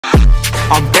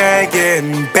I'm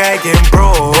begging,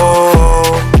 bro.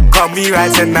 Call me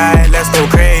right tonight, let's go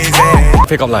crazy.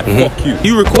 Pick up line. Fuck you.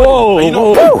 You record.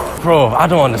 Whoa. Bro, I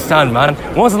don't understand, man.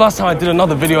 When was the last time I did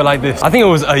another video like this? I think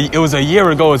it was a year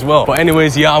ago as well. But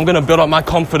anyways, yeah, I'm gonna build up my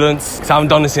confidence because I haven't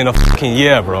done this in a fucking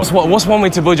year, bro. What's one way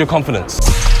to build your confidence?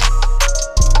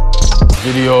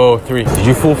 Video 3. Did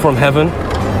you fall from heaven?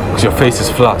 Because your face is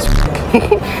flat.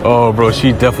 Oh, bro,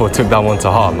 she definitely took that one to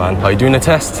heart, man. Are you doing a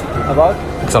test? About?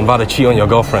 Because I'm about to cheat on your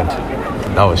girlfriend.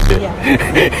 That was shit.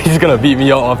 Yeah. He's gonna beat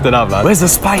me up after that, man. Where's the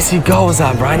spicy girls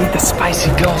at, bro? I need the spicy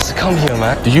girls to come here,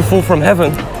 man. Did you fall from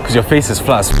heaven? Because your face is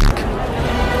flat as f***.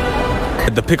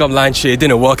 The pickup line shit, it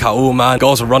didn't work at all, man.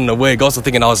 Girls were running away. Girls were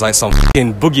thinking I was like some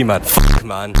f***ing boogeyman. Fuck,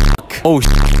 man. Fuck. Oh,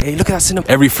 shit. Hey, look at that cinema.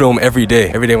 Every film, every day.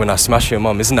 Every day when I smash your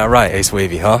mum. Isn't that right, Ace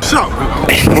Wavy, huh? Shut up.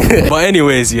 But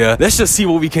anyways, yeah. Let's just see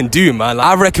what we can do, man. Like,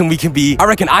 I reckon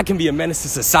I can be a menace to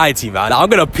society, man. Like, I'm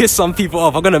gonna piss some people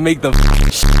off. I'm gonna make them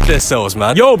shit themselves,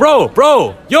 man. Yo,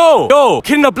 bro. Yo.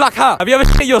 Kid in the black hat. Have you ever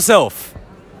shit yourself?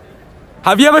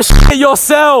 Have you ever shit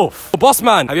yourself? Boss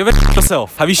man, have you ever shit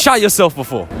yourself? Have you shot yourself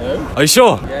before? No. Are you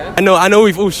sure? Yeah. I know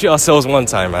we've all shit ourselves one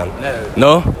time, man.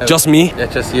 No? No? Just me? Yeah,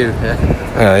 just you.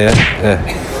 Yeah. Yeah.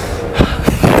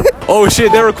 Oh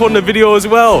shit, they're recording a video as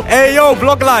well. Hey yo,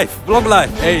 vlog life.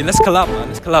 Hey, let's collab, man.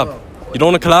 Let's collab. You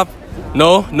don't want to collab?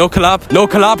 No collab. No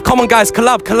collab. Come on, guys,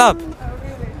 collab.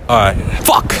 All right.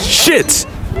 Fuck. Shit.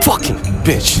 Fucking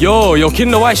bitch. Yo, kid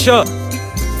in the white shirt.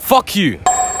 Fuck you.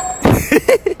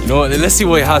 You know what? Let's see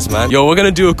what it has, man. Yo, we're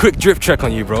gonna do a quick drip check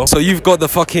on you, bro. So you've got the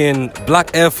fucking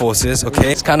black Air Forces,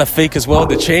 okay? It's kind of fake as well.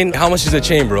 The chain. How much is the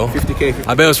chain, bro? 50k.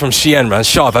 I bet it was from Shein, man.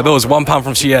 Sharp. I bet it was £1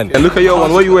 from Shein. Yeah, look at your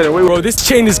one. What are you wearing? Bro, this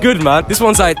chain is good, man. This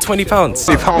one's like £20.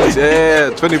 £20. Yeah,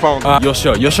 £20.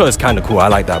 Your shirt is kind of cool. I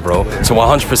like that, bro. So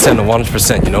 100% and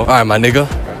 100%, you know? All right, my nigga.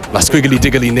 My squiggly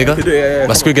diggly nigga. Yeah.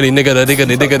 My squiggly nigga, the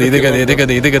diggity.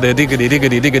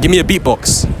 Give me a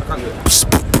beatbox.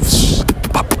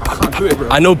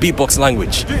 I know beatbox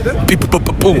language.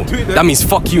 That means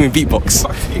fuck you in beatbox.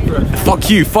 Fuck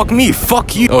you, fuck me,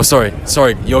 fuck you. Oh, sorry.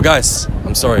 Yo, guys,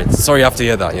 I'm sorry. Sorry you have to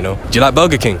hear that, you know. Do you like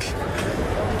Burger King?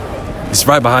 It's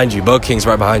right behind you. Burger King's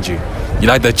right behind you. You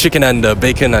like the chicken and the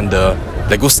bacon and the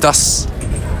legustas?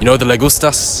 You know the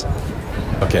legustas?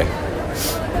 Okay.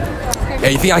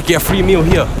 Hey, you think I can get a free meal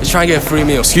here? Let's try and get a free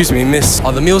meal. Excuse me, miss.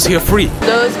 Are the meals here free?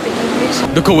 Those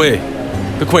picking. Look away.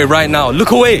 Look away right now.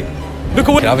 Look away. Look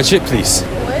away. Can I have a chip, please?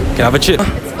 What? Can I have a chip?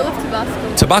 It's full of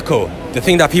Tabasco. Tobacco, the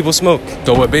thing that people smoke.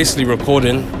 So we're basically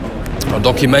recording a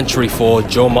documentary for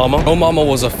Joe Mama. Joe Mama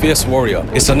was a fierce warrior.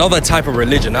 It's another type of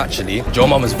religion, actually. Joe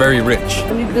Mama's very rich.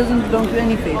 And it doesn't belong to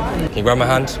any faith. Can you grab my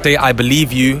hand? Say, I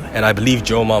believe you and I believe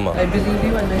Joe Mama. I believe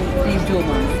you and I believe Joe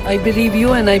Mama. I believe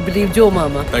you and I believe Joe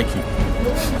Mama. Thank you.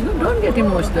 No, don't get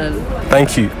emotional.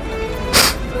 Thank you.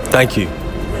 Thank you.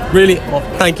 Really? Oh,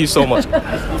 thank you so much.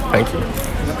 Thank you.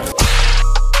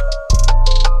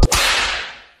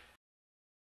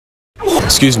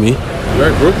 Excuse me.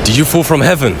 Right, bro? Did you fall from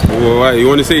heaven? Why? You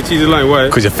want to say cheesy line? Why?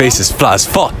 Because your face is flat as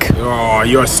fuck. Oh,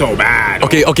 you're so bad.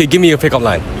 Okay, give me a pickup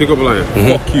line. Pickup line.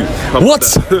 Fuck you. What?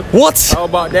 What? How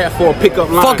about that for a pickup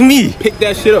line? Fuck me. Pick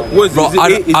that shit up. Bro,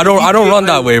 I don't run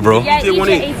that way, bro.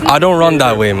 I don't run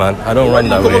that way, man. I don't run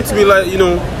that way. Come up to me like, you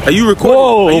know, are you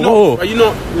recording? Whoa. Are you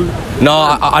not? No,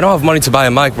 I don't have money to buy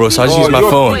a mic, bro, so I just use my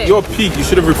phone. You're peak. You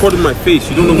should have recorded my face.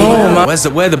 You don't know man.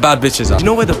 Where the bad bitches are? Do you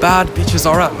know where the bad bitches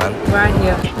are at, man? Right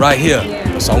here. Right here.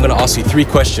 Yeah. So I'm gonna ask you 3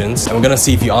 questions and we're gonna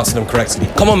see if you answer them correctly.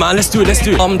 Come on, man, let's do it.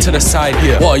 Come to the side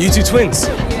here. What, are you two twins?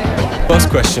 Yeah. First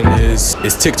question is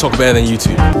TikTok better than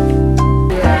YouTube?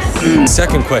 Yes.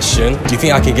 Second question, do you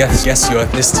think I can guess your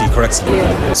ethnicity correctly?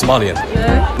 Yeah. Somalian?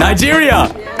 Yeah. Nigeria!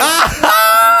 Yeah.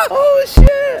 Ah! Oh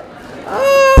shit!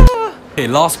 Ah! Okay,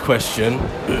 last question.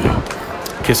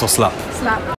 Kiss or slap?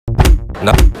 Slap.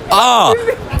 No. Ah!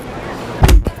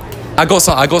 I got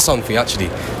something actually.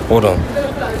 Hold on.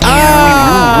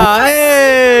 Ah!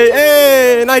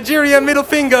 Hey! Nigeria middle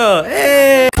finger!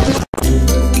 Hey!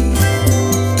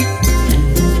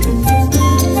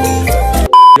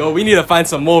 Yo, we need to find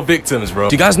some more victims, bro.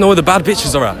 Do you guys know where the bad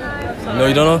bitches are at? No,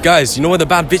 you don't know? Guys, you know where the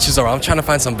bad bitches are? I'm trying to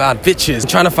find some bad bitches. I'm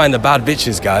trying to find the bad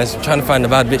bitches, guys. I'm trying to find the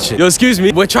bad bitches. Yo, excuse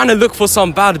me. We're trying to look for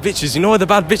some bad bitches. You know where the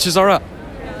bad bitches are at?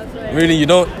 Really, you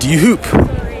don't? Do you hoop?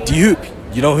 Do you hoop?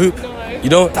 You don't hoop? You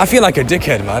don't? I feel like a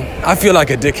dickhead, man. I feel like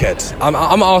a dickhead. I'm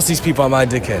gonna ask these people, am I a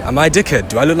dickhead? Am I a dickhead?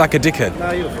 Do I look like a dickhead?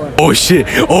 Nah, you're fine. Oh shit.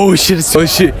 Oh shit. Oh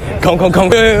shit. Come.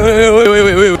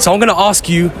 Wait. So I'm gonna ask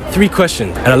you 3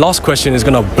 questions. And the last question is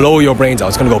gonna blow your brains out.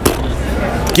 It's gonna go.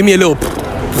 Give me a little.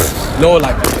 No,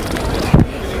 like.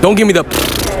 Don't give me the.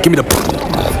 Give me the.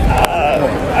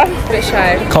 bit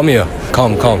shy. Come here.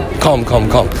 Come.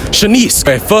 Shanice.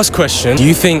 Okay, first question. Do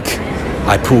you think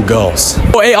I pull girls?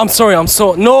 Oh, hey, I'm sorry.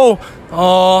 No.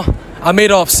 I made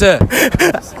her upset.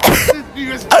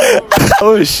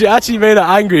 Oh shit, I actually made her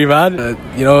angry, man.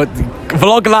 You know,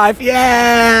 vlog life,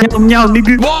 yeah.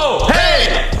 Whoa,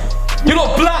 hey! You're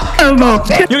not black.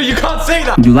 You can't say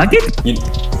that. You like it?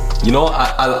 You know,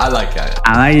 I like it.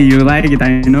 I like it. You like it.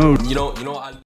 I know. You know, I.